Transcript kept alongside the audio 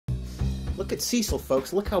Look at Cecil,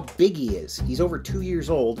 folks. Look how big he is. He's over 2 years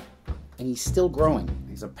old, and he's still growing.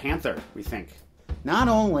 He's a panther, we think. Not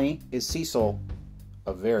only is Cecil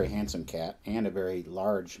a very handsome cat and a very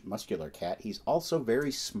large, muscular cat, he's also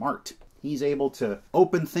very smart. He's able to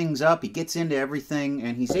open things up, he gets into everything,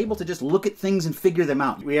 and he's able to just look at things and figure them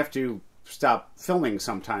out. We have to stop filming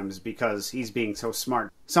sometimes because he's being so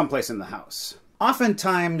smart someplace in the house.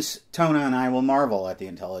 Oftentimes, Tona and I will marvel at the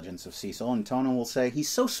intelligence of Cecil, and Tona will say, he's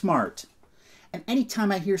so smart. And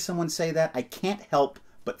anytime I hear someone say that, I can't help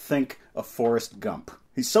but think of Forrest Gump.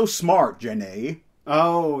 He's so smart, Jenny.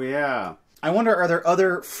 Oh, yeah. I wonder, are there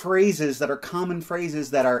other phrases that are common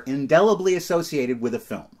phrases that are indelibly associated with a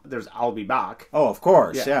film? There's "I'll be back." Oh, of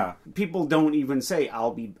course, yeah. People don't even say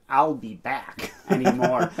 "I'll be back"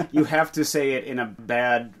 anymore. You have to say it in a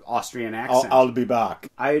bad Austrian accent. I'll be back.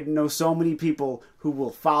 I know so many people who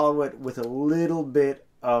will follow it with a little bit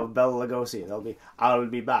of Bela Lugosi. They'll be, "I'll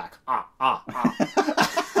be back."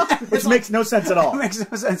 Which makes no sense at all. It makes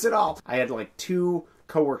no sense at all. I had like 2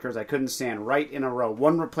 coworkers I couldn't stand right in a row.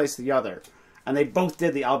 One replaced the other. And they both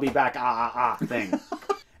did the "I'll be back" thing.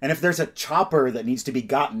 And if there's a chopper that needs to be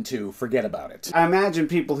gotten to, forget about it. I imagine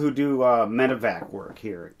people who do medevac work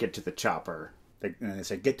here get to the chopper. They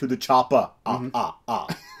say, get to the chopper. I've got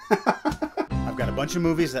a bunch of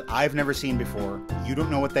movies that I've never seen before. You don't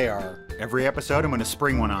know what they are. Every episode, I'm going to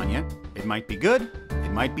spring one on you. It might be good.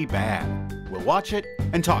 It might be bad. We'll watch it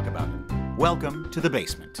and talk about it. Welcome to the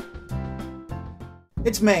basement.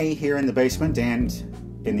 It's May here in the basement and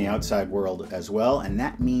in the outside world as well, and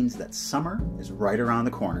that means that summer is right around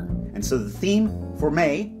the corner. And so the theme for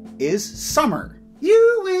May is summer.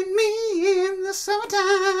 You and me in the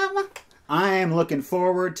summertime. I'm looking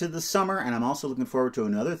forward to the summer, and I'm also looking forward to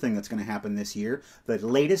another thing that's going to happen this year, the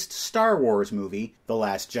latest Star Wars movie, The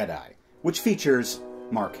Last Jedi, which features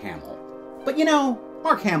Mark Hamill. But you know,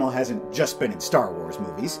 Mark Hamill hasn't just been in Star Wars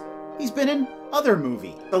movies. He's been in other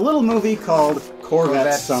movies. A little movie called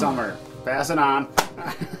Corvette Summer. Pass it on.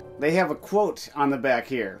 They have a quote on the back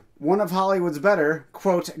here. One of Hollywood's better,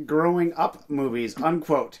 quote, growing up movies,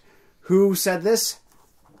 unquote. Who said this?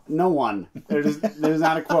 No one. There's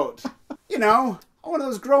not a quote. You know, one of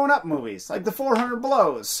those growing up movies, like The 400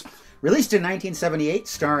 Blows. Released in 1978,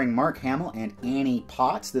 starring Mark Hamill and Annie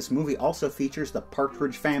Potts, this movie also features the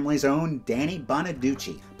Partridge Family's own Danny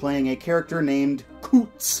Bonaducci, playing a character named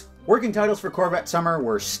Coots. Working titles for Corvette Summer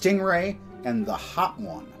were Stingray and The Hot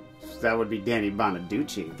One. That would be Danny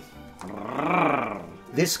Bonaducci.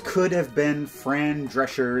 This could have been Fran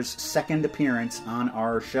Drescher's second appearance on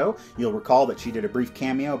our show. You'll recall that she did a brief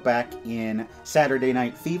cameo back in Saturday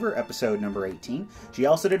Night Fever, episode number 18. She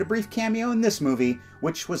also did a brief cameo in this movie,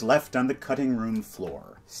 which was left on the cutting room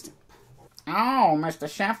floor. Oh, Mr.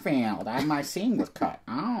 Sheffield, my scene was cut.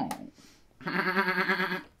 Oh.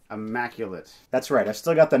 Immaculate. That's right. I've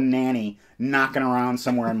still got the nanny knocking around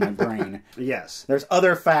somewhere in my brain. Yes. There's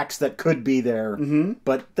other facts that could be there,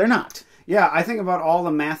 but they're not. Yeah, I think about all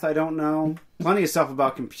the math I don't know. Plenty of stuff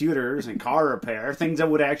about computers and car repair. Things that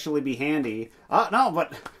would actually be handy. No,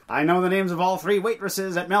 but I know the names of all 3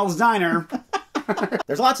 waitresses at Mel's Diner.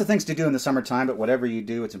 There's lots of things to do in the summertime, but whatever you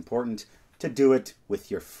do, it's important to do it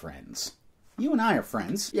with your friends. You and I are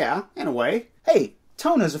friends. Yeah, in a way. Hey,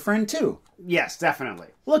 Tona's a friend too. Yes, definitely.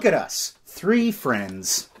 Look at us. 3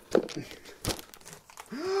 friends.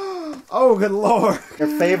 Oh, good lord.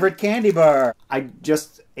 Your favorite candy bar. I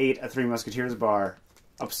just ate a Three Musketeers bar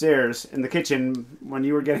upstairs in the kitchen when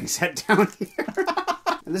you were getting set down here.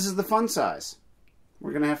 And this is the fun size.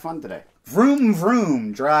 We're going to have fun today. Vroom,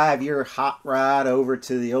 vroom. Drive your hot rod over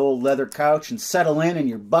to the old leather couch and settle in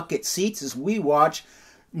your bucket seats as we watch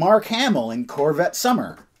Mark Hamill in Corvette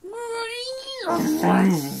Summer.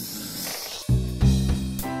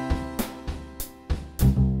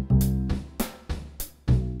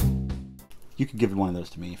 You could give one of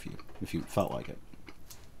those to me if you felt like it.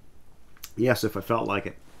 Yes, if I felt like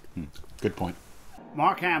it. Good point.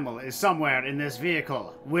 Mark Hamill is somewhere in this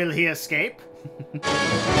vehicle. Will he escape?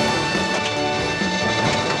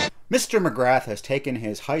 Mr. McGrath has taken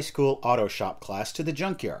his high school auto shop class to the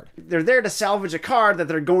junkyard. They're there to salvage a car that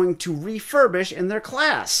they're going to refurbish in their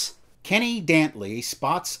class. Kenny Dantley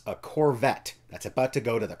spots a Corvette that's about to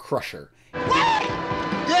go to the crusher. What?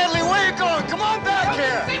 Dantley, where you going? Come on back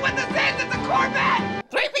here! See what this is? It's a Corvette!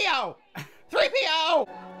 3PO! 3PO!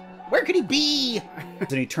 Where could he be?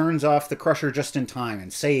 And he turns off the crusher just in time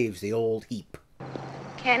and saves the old heap.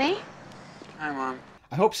 Kenny? Hi, Mom.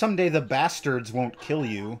 I hope someday the Basterds won't kill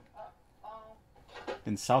you.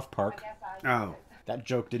 In South Park. Oh. That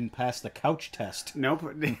joke didn't pass the couch test. Nope.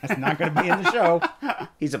 That's not going to be in the show.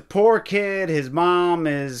 He's a poor kid. His mom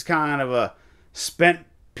is kind of a spent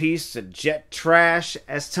piece of jet trash,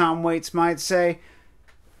 as Tom Waits might say.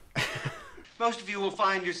 Most of you will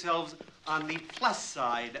find yourselves on the plus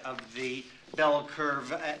side of the bell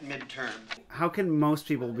curve at midterm. How can most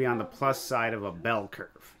people be on the plus side of a bell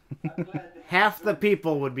curve? Half the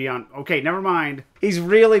people would be on... Okay, never mind. He's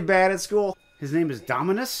really bad at school. His name is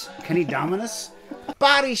Dominus? Kenny Dominus?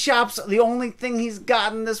 Body shop's the only thing he's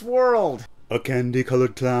got in this world. A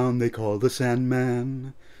candy-colored clown they call the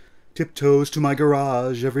Sandman tiptoes to my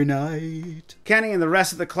garage every night. Kenny and the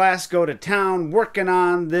rest of the class go to town working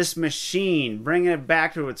on this machine, bringing it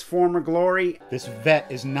back to its former glory. This vet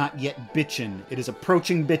is not yet bitchin'. It is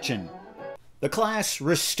approaching bitchin'. The class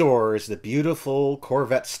restores the beautiful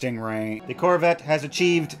Corvette Stingray. The Corvette has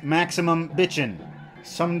achieved maximum bitchin'.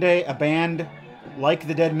 Someday a band like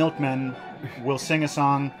the Dead Milkmen will sing a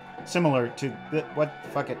song similar to the... What?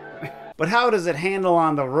 Fuck it. But how does it handle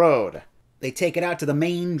on the road? They take it out to the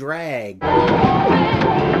main drag.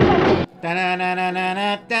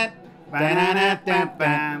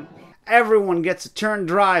 Everyone gets a turn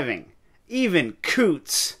driving. Even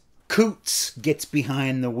Coots. Coots gets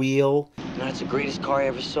behind the wheel. You know, that's the greatest car I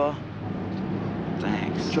ever saw.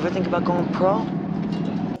 Thanks. Did you ever think about going pro?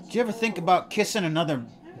 Did you ever think about kissing another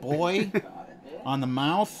boy on the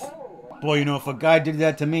mouth? Boy, you know, if a guy did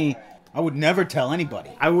that to me, I would never tell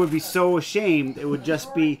anybody. I would be so ashamed it would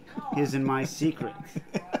just be his and my secret.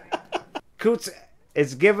 Coots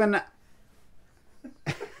is given...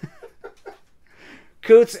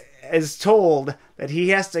 Coots is told that he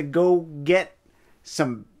has to go get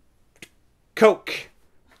some Coke.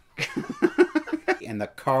 And the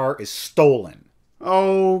car is stolen.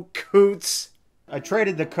 Oh, Coots. I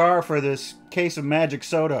traded the car for this case of magic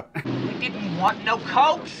soda. We didn't want no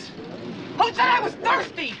Cokes. Who said I was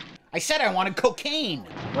thirsty? I said I wanted cocaine.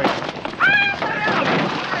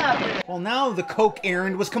 Well, now the Coke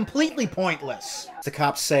errand was completely pointless. The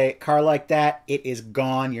cops say, car like that, it is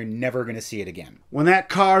gone. You're never going to see it again. When that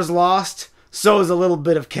car's lost, so is a little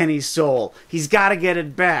bit of Kenny's soul. He's got to get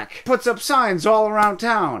it back. Puts up signs all around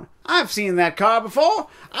town. I've seen that car before.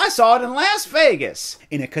 I saw it in Las Vegas.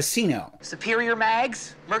 In a casino. Superior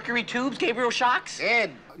mags, mercury tubes, Gabriel shocks.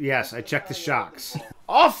 Ed, Yes, I checked the shocks.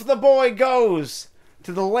 Off the boy goes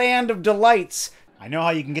to the land of delights. I know how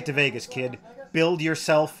you can get to Vegas, kid. Build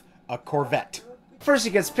yourself a Corvette. First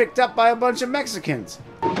he gets picked up by a bunch of Mexicans.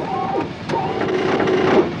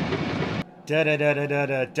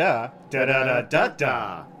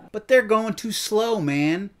 Da-da-da-da-da-da. But they're going too slow,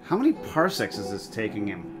 man. How many parsecs is this taking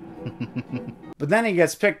him? But then he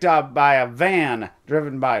gets picked up by a van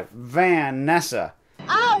driven by Vanessa.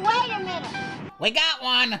 Oh, wait a minute. We got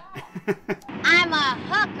one. I'm a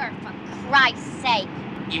hooker, for Christ's sake.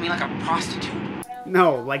 You mean like a prostitute?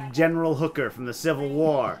 No, like General Hooker from the Civil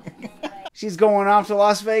War. She's going off to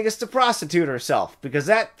Las Vegas to prostitute herself, because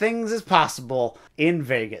that things is possible in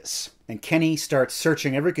Vegas. And Kenny starts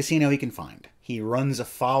searching every casino he can find. He runs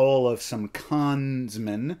afoul of some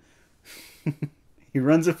consmen. He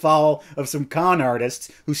runs afoul of some con artists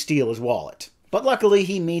who steal his wallet. But luckily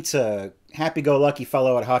he meets a happy-go-lucky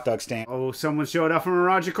fellow at a hot dog stand Oh, someone showed up from a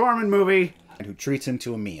Roger Corman movie. who treats him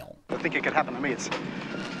to a meal. I think it could happen to me. It's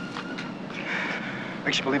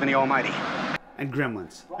makes you believe in the Almighty. And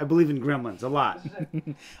Gremlins. I believe in Gremlins a lot.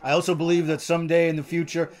 I also believe that someday in the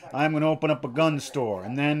future I'm going to open up a gun store,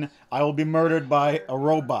 and then I will be murdered by a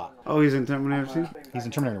robot. Oh, he's in Terminator 2? He's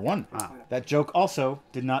in Terminator 1. Wow. That joke also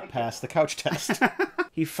did not pass the couch test.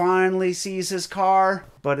 He finally sees his car,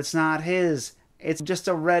 but it's not his. It's just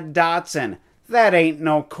a red Datsun. That ain't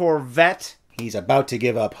no Corvette. He's about to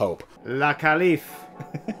give up hope. La Calif.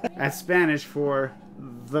 That's Spanish for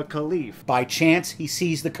the Caliph. By chance, he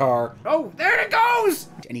sees the car, Oh, there it goes!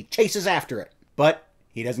 and he chases after it. But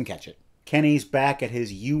he doesn't catch it. Kenny's back at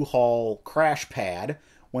his U-Haul crash pad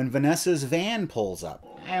when Vanessa's van pulls up.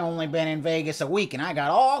 I only been in Vegas a week, and I got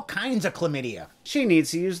all kinds of chlamydia. She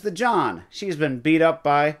needs to use the John. She's been beat up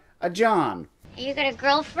by a John. You got a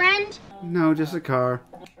girlfriend? No, just a car.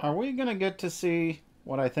 Are we going to get to see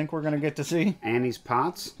what I think we're going to get to see? Annie's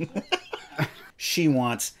Pots? She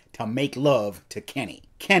wants to make love to Kenny.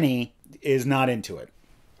 Kenny is not into it.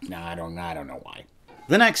 No, I don't know why.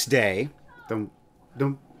 The next day, Dum,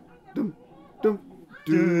 dum, dum, dum,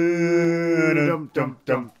 dum, dum, dum,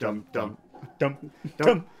 dum, dum,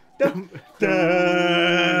 dum, dum,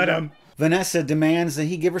 dum. Vanessa demands that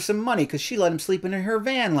he give her some money because she let him sleep in her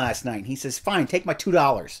van last night. He says, fine, take my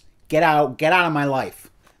 $2. Get out of my life.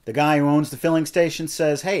 The guy who owns the filling station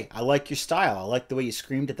says, hey, I like your style. I like the way you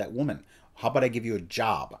screamed at that woman. How about I give you a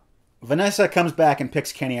job? Vanessa comes back and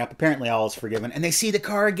picks Kenny up. Apparently all is forgiven. And they see the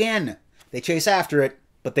car again. They chase after it,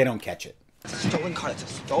 but they don't catch it. It's a stolen car. It's a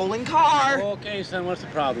stolen car. Okay, son, what's the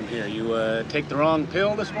problem here? You take the wrong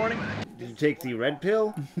pill this morning? Did you take the red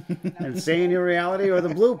pill and stay in your reality, or the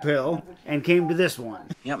blue pill and came to this one?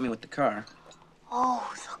 You help me with the car.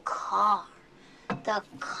 Oh, the car. The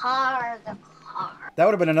car, the car. That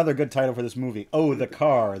would have been another good title for this movie. Oh, the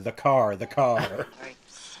car, the car, the car. I'm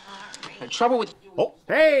sorry. The trouble with... Oh,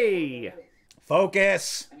 Hey!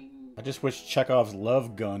 focus! I just wish Chekhov's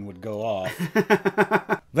love gun would go off.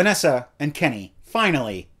 Vanessa and Kenny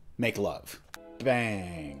finally make love.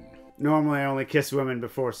 Bang. Normally I only kiss women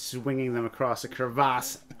before swinging them across a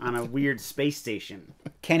crevasse on a weird space station.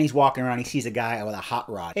 Kenny's walking around, he sees a guy with a hot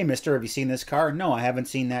rod. Hey, mister, have you seen this car? No, I haven't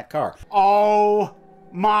seen that car. Oh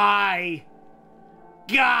my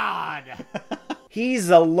God! He's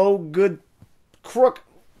a low good crook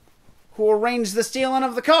who arranged the stealing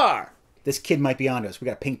of the car. This kid might be onto us. We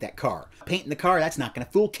gotta paint that car. Painting the car, that's not gonna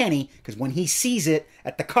fool Kenny, because when he sees it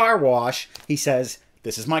at the car wash, he says,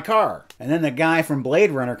 "This is my car." And then the guy from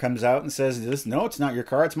Blade Runner comes out and says, "No, it's not your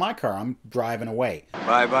car, it's my car. I'm driving away."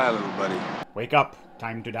 Bye-bye, little buddy. Wake up.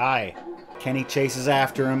 Time to die. Kenny chases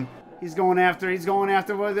after him. He's going after with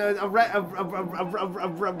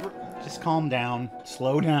Just calm down.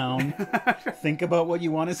 Slow down. Think about what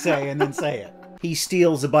you want to say and then say it. He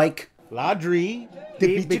steals a bike. Ladri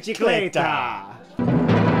de bicicleta.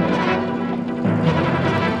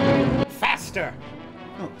 Faster!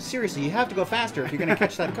 No, seriously, you have to go faster if you're going to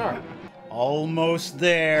catch that car. Almost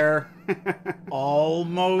there.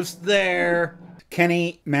 Almost there.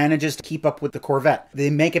 Kenny manages to keep up with the Corvette. They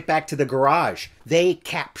make it back to the garage. They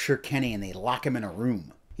capture Kenny and they lock him in a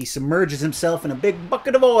room. He submerges himself in a big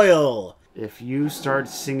bucket of oil. If you start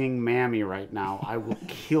singing Mammy right now, I will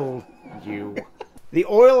kill you. The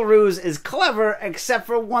oil ruse is clever except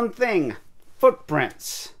for one thing.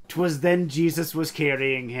 Footprints. 'Twas then Jesus was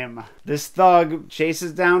carrying him. This thug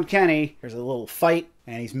chases down Kenny. There's a little fight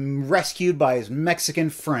and he's rescued by his Mexican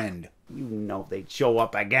friend. You know they'd show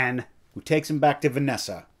up again. Who takes him back to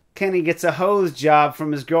Vanessa. Kenny gets a hose job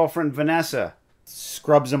from his girlfriend Vanessa.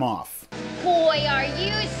 Scrubs him off. Boy, are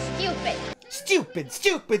you stupid. Stupid,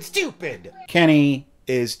 stupid, stupid! Kenny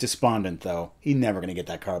is despondent, though. He's never going to get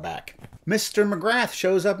that car back. Mr. McGrath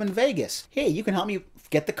shows up in Vegas. Hey, you can help me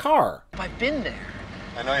get the car. I've been there.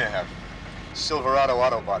 I know you have. Silverado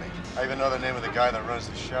Auto Body. I even know the name of the guy that runs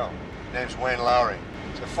the show. Name's Wayne Lowry.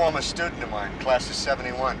 He's a former student of mine, class of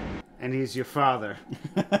 71. And he's your father.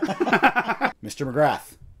 Mr.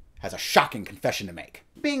 McGrath has a shocking confession to make.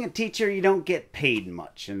 Being a teacher, you don't get paid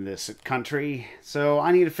much in this country, so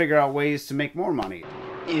I need to figure out ways to make more money.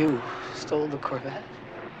 You stole the Corvette?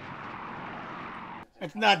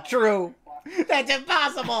 It's not true. That's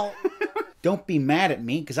impossible. Don't be mad at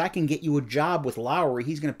me, because I can get you a job with Lowry.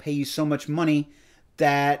 He's going to pay you so much money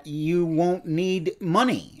that you won't need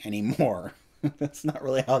money anymore. That's not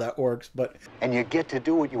really how that works, but... And you get to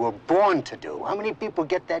do what you were born to do. How many people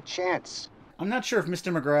get that chance? I'm not sure if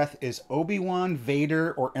Mr. McGrath is Obi-Wan,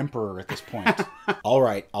 Vader, or Emperor at this point. All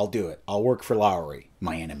right, I'll do it. I'll work for Lowry,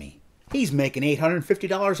 my enemy. He's making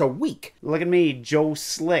 $850 a week. Look at me, Joe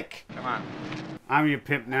Slick. Come on. I'm your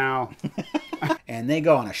pimp now. And they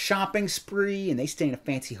go on a shopping spree, and they stay in a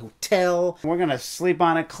fancy hotel. We're gonna sleep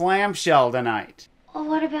on a clamshell tonight. Well,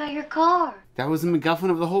 what about your car? That was the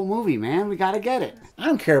MacGuffin of the whole movie, man. We gotta get it. I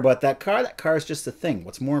don't care about that car. That car is just a thing.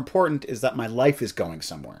 What's more important is that my life is going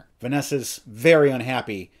somewhere. Vanessa's very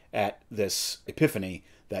unhappy at this epiphany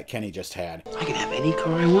that Kenny just had. I can have any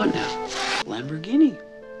car I want now. Lamborghini.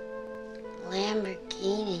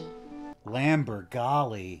 Lamborghini.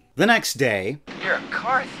 Lamborghini. The next day... You're a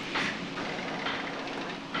car thief.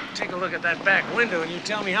 Take a look at that back window and you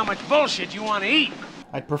tell me how much bullshit you want to eat.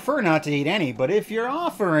 I'd prefer not to eat any, but if you're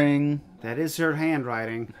offering... That is her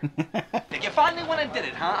handwriting. Did you finally want to did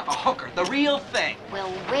it, huh? A hooker, the real thing.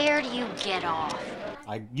 Well, where do you get off?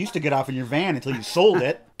 I used to get off in your van until you sold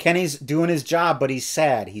it. Kenny's doing his job, but he's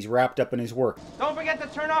sad. He's wrapped up in his work. Don't forget to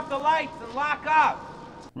turn off the lights and lock up.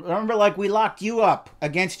 Remember, like, we locked you up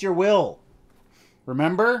against your will.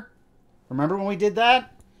 Remember? Remember when we did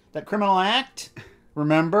that? That criminal act?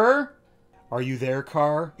 Remember? Are you there,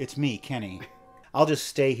 car? It's me, Kenny. I'll just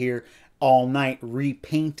stay here all night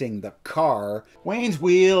repainting the car. Wayne's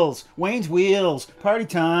Wheels! Wayne's Wheels! Party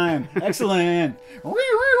time! Excellent!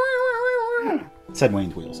 It said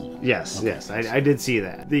Wayne's Wheels. Yes, okay. Yes, I did see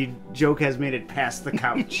that. The joke has made it past the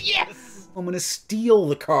couch. Yes! I'm gonna steal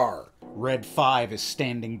the car. Red 5 is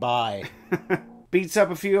standing by. Beats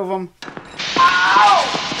up a few of them.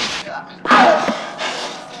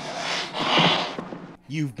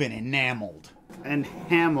 You've been enameled. And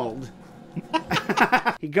hammeled.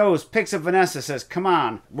 He goes, picks up Vanessa, says, come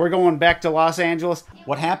on, we're going back to Los Angeles.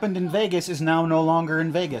 What happened in Vegas is now no longer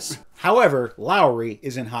in Vegas. However, Lowry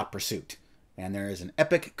is in hot pursuit, and there is an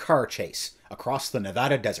epic car chase across the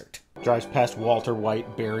Nevada desert. Drives past Walter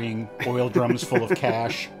White burying oil drums full of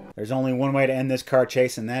cash. There's only one way to end this car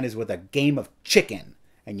chase, and that is with a game of chicken.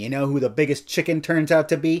 And you know who the biggest chicken turns out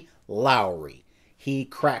to be? Lowry. He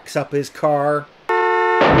cracks up his car.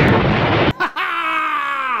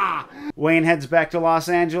 Wayne heads back to Los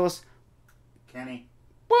Angeles. Kenny.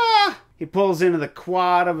 He pulls into the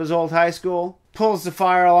quad of his old high school, pulls the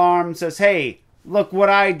fire alarm, and says, hey, look what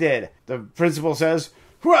I did. The principal says,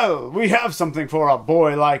 well, we have something for a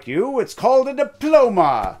boy like you. It's called a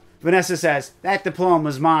diploma. Vanessa says, that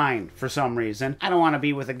diploma's mine for some reason. I don't want to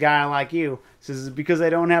be with a guy like you. Says, because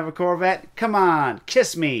I don't have a Corvette? Come on,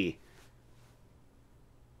 kiss me.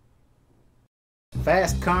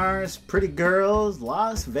 Fast cars, pretty girls,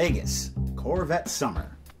 Las Vegas. Corvette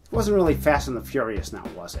Summer. It wasn't really Fast and the Furious now,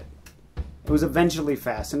 was it? It was eventually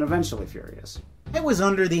Fast and eventually Furious. I was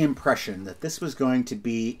under the impression that this was going to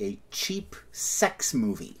be a cheap sex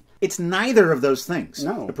movie. It's neither of those things.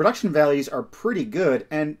 No. The production values are pretty good,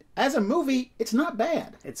 and as a movie, it's not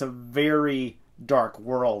bad. It's a very dark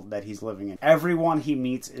world that he's living in. Everyone he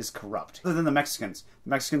meets is corrupt. Other than the Mexicans.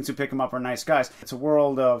 The Mexicans who pick him up are nice guys. It's a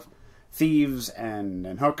world of thieves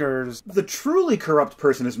and hookers. The truly corrupt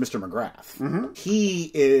person is Mr. McGrath. Mm-hmm.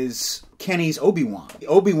 He is Kenny's Obi-Wan.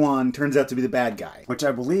 Obi-Wan turns out to be the bad guy. Which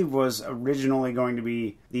I believe was originally going to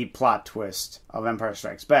be the plot twist of Empire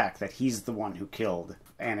Strikes Back, that he's the one who killed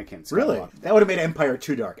Anakin Skywalker. Really? That would have made Empire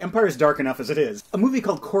too dark. Empire's dark enough as it is. A movie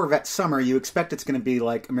called Corvette Summer, you expect it's going to be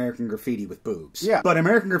like American Graffiti with boobs. Yeah. But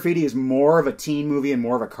American Graffiti is more of a teen movie and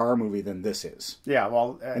more of a car movie than this is. Yeah,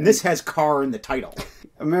 well... and this has car in the title.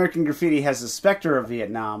 American Graffiti has the specter of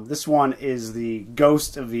Vietnam. This one is the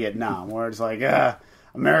ghost of Vietnam, where it's like,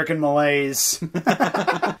 American malaise.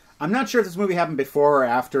 I'm not sure if this movie happened before or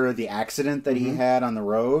after the accident that he had on the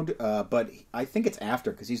road, but I think it's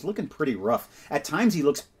after, because he's looking pretty rough. At times he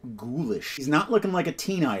looks ghoulish. He's not looking like a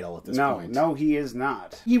teen idol at this point. No, he is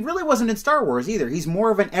not. He really wasn't in Star Wars either. He's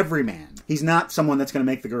more of an everyman. He's not someone that's going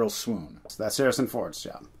to make the girls swoon. So that's Harrison Ford's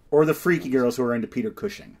job. Or the freaky girls who are into Peter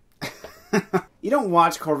Cushing. You don't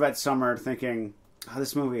watch Corvette Summer thinking,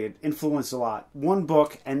 this movie, it influenced a lot. One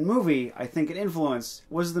book and movie I think it influenced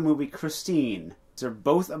was the movie Christine. They're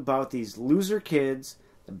both about these loser kids.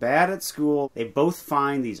 They're bad at school. They both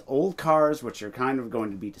find these old cars which are kind of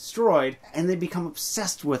going to be destroyed, and they become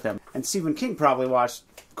obsessed with them. And Stephen King probably watched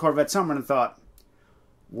Corvette Summer and thought,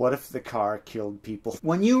 what if the car killed people?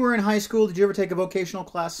 When you were in high school, did you ever take a vocational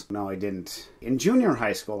class? No, I didn't. In junior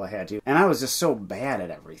high school I had to. And I was just so bad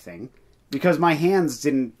at everything because my hands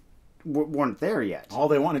weren't there yet. All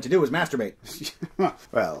they wanted to do was masturbate.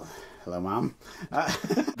 Well... Hello, Mom.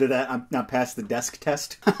 Did that not pass the desk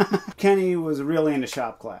test? Kenny was really into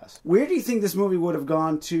shop class. Where do you think this movie would have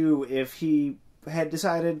gone to if he had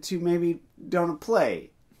decided to maybe don't play?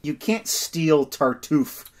 You can't steal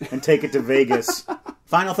Tartuffe and take it to Vegas.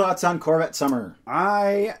 Final thoughts on Corvette Summer.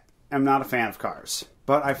 I am not a fan of cars,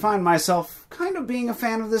 but I find myself kind of being a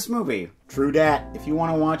fan of this movie. True dat. If you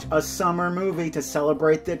want to watch a summer movie to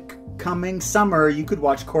celebrate the coming summer, you could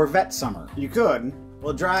watch Corvette Summer. You could.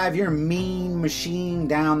 Well, drive your mean machine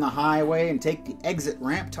down the highway and take the exit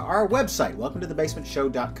ramp to our website,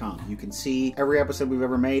 welcometothebasementshow.com. You can see every episode we've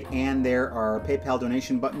ever made, and there are PayPal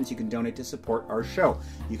donation buttons you can donate to support our show.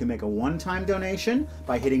 You can make a one-time donation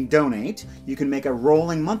by hitting donate. You can make a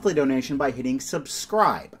rolling monthly donation by hitting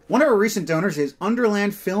subscribe. One of our recent donors is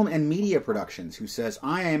Underland Film and Media Productions, who says,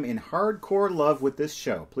 I am in hardcore love with this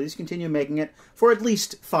show. Please continue making it for at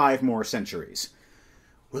least 5 more centuries.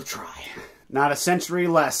 We'll try. Not a century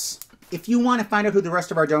less. If you want to find out who the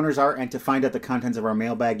rest of our donors are and to find out the contents of our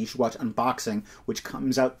mailbag, you should watch Unboxing, which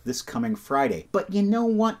comes out this coming Friday. But you know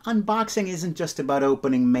what? Unboxing isn't just about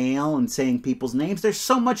opening mail and saying people's names. There's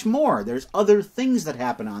so much more. There's other things that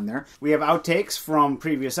happen on there. We have outtakes from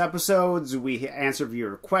previous episodes. We answer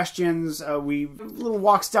viewer questions. We little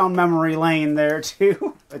walks down memory lane there,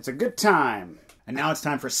 too. It's a good time. And now it's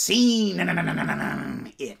time for Seen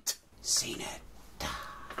It. Seen It.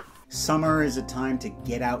 Summer is a time to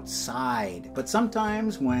get outside, but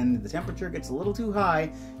sometimes when the temperature gets a little too high,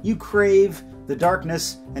 you crave the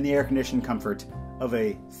darkness and the air-conditioned comfort of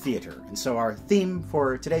a theater. And so our theme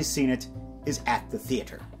for today's Seen It is At the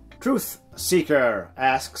Theater. Truth Seeker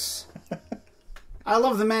asks, I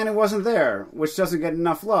love The Man Who Wasn't There, which doesn't get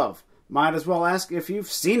enough love. Might as well ask if you've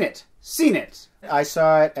seen it. Seen it. I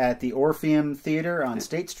saw it at the Orpheum Theater on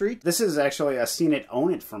State Street. This is actually a Seen It,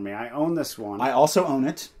 Own It for me. I own this one. I also own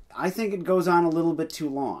it. I think it goes on a little bit too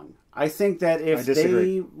long. I think that if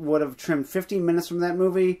they would have trimmed 15 minutes from that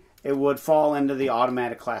movie, it would fall into the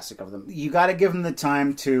automatic classic of them. You got to give them the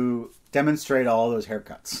time to demonstrate all those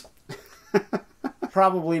haircuts.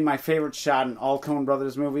 Probably my favorite shot in all Coen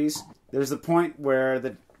Brothers movies. There's the point where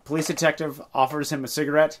the police detective offers him a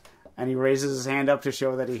cigarette, and he raises his hand up to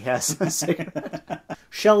show that he has a cigarette.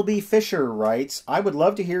 Shelby Fisher writes, I would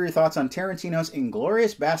love to hear your thoughts on Tarantino's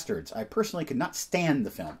Inglourious Basterds. I personally could not stand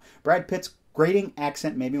the film. Brad Pitt's grating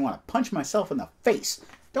accent made me want to punch myself in the face.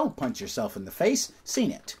 Don't punch yourself in the face.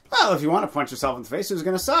 Seen it. Well, if you want to punch yourself in the face, who's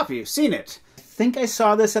going to stop you? Seen it. I think I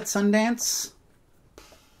saw this at Sundance.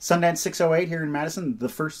 Sundance 608 here in Madison, the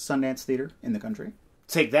first Sundance theater in the country.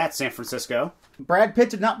 Take that, San Francisco. Brad Pitt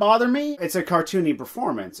did not bother me. It's a cartoony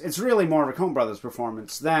performance. It's really more of a Coen Brothers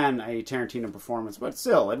performance than a Tarantino performance, but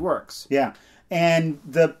still, it works. Yeah. And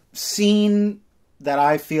the scene that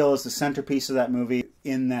I feel is the centerpiece of that movie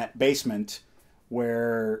in that basement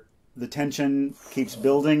where the tension keeps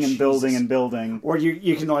building and building and building. Or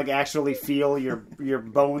you can like actually feel your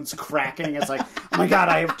bones cracking. It's like, oh my god,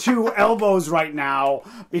 I have 2 elbows right now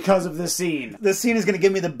because of this scene. This scene is going to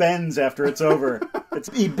give me the bends after it's over.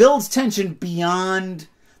 He builds tension beyond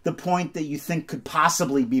the point that you think could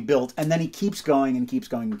possibly be built, and then he keeps going and keeps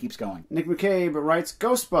going and keeps going. Nick McCabe writes,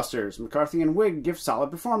 Ghostbusters. McCarthy and Wig give solid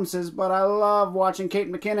performances, but I love watching Kate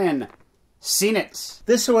McKinnon. Seen it.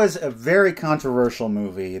 This was a very controversial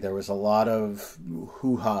movie. There was a lot of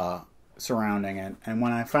hoo-ha surrounding it. And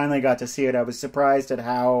when I finally got to see it, I was surprised at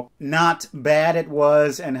how not bad it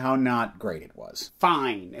was and how not great it was.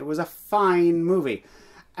 Fine. It was a fine movie.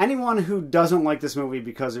 Anyone who doesn't like this movie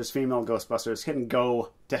because there's female Ghostbusters can go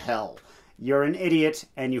to hell. You're an idiot,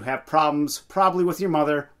 and you have problems, probably with your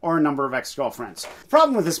mother or a number of ex-girlfriends. The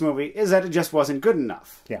problem with this movie is that it just wasn't good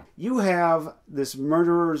enough. Yeah. You have this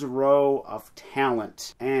murderer's row of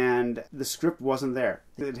talent, and the script wasn't there.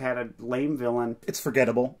 It had a lame villain. It's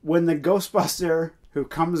forgettable. When the Ghostbuster who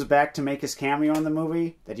comes back to make his cameo in the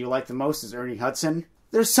movie that you like the most is Ernie Hudson,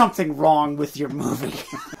 there's something wrong with your movie.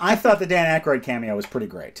 I thought the Dan Aykroyd cameo was pretty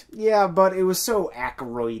great. Yeah, but it was so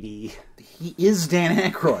Aykroyd-y. He is Dan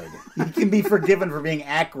Aykroyd. He can be forgiven for being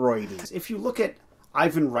Aykroyd-y. If you look at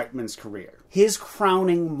Ivan Reitman's career, his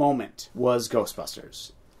crowning moment was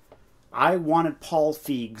Ghostbusters. I wanted Paul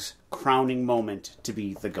Feig's crowning moment to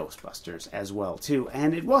be the Ghostbusters as well, too,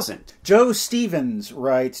 and it wasn't. Joe Stevens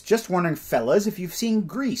writes, just wondering, fellas, if you've seen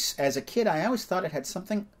Grease. As a kid, I always thought it had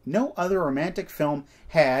something no other romantic film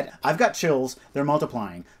had. I've got chills. They're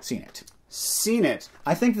multiplying. Seen it. Seen it.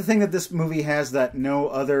 I think the thing that this movie has that no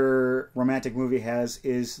other romantic movie has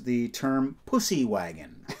is the term pussy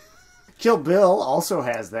wagon. Kill Bill also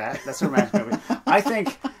has that. That's a romantic movie. I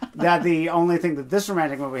think that the only thing that this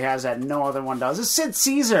romantic movie has that no other one does is Sid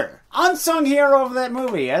Caesar. Unsung hero of that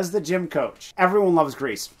movie as the gym coach. Everyone loves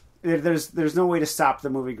Grease. There's no way to stop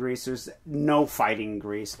the movie Grease. There's no fighting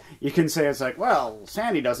Grease. You can say it's like, well,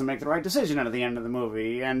 Sandy doesn't make the right decision at the end of the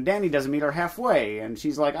movie, and Danny doesn't meet her halfway, and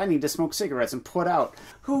she's like, I need to smoke cigarettes and put out.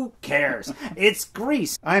 Who cares? It's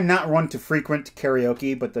Grease. I'm not one to frequent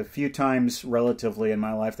karaoke, but the few times relatively in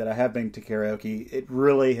my life that I have been to karaoke, it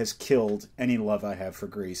really has killed any love I have for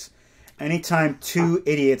Grease. Anytime 2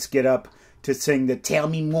 idiots get up to sing the Tell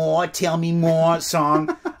Me More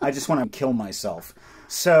song, I just want to kill myself.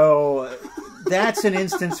 So that's an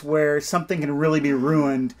instance where something can really be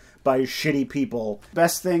ruined by shitty people.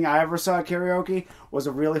 Best thing I ever saw at karaoke was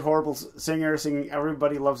a really horrible singer singing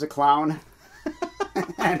Everybody Loves a Clown.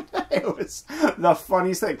 And it was the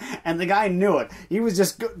funniest thing. And the guy knew it. He was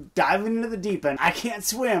just diving into the deep end. I can't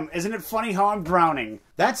swim. Isn't it funny how I'm drowning?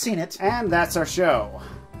 That's seen it. And that's our show.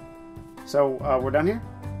 So, we're done here?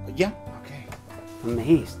 Yeah. Okay.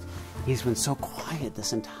 Amazed. He's been so quiet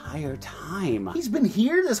this entire time. He's been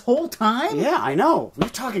here this whole time? Yeah, I know. We were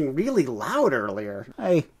talking really loud earlier.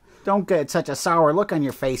 Hey, don't get such a sour look on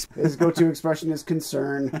your face. His go-to expression is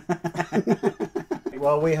concern.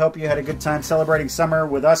 Well, we hope you had a good time celebrating summer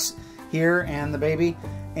with us here and the baby.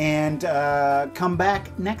 And come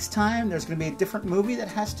back next time. There's going to be a different movie that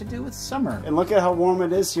has to do with summer. And look at how warm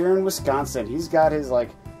it is here in Wisconsin. He's got his,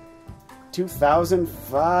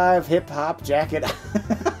 2005 hip-hop jacket.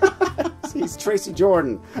 He's Tracy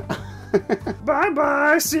Jordan.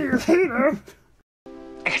 Bye-bye. See you later.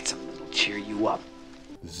 I got something that'll cheer you up.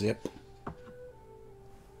 Zip.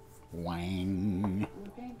 Wang.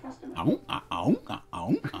 Oh, oh.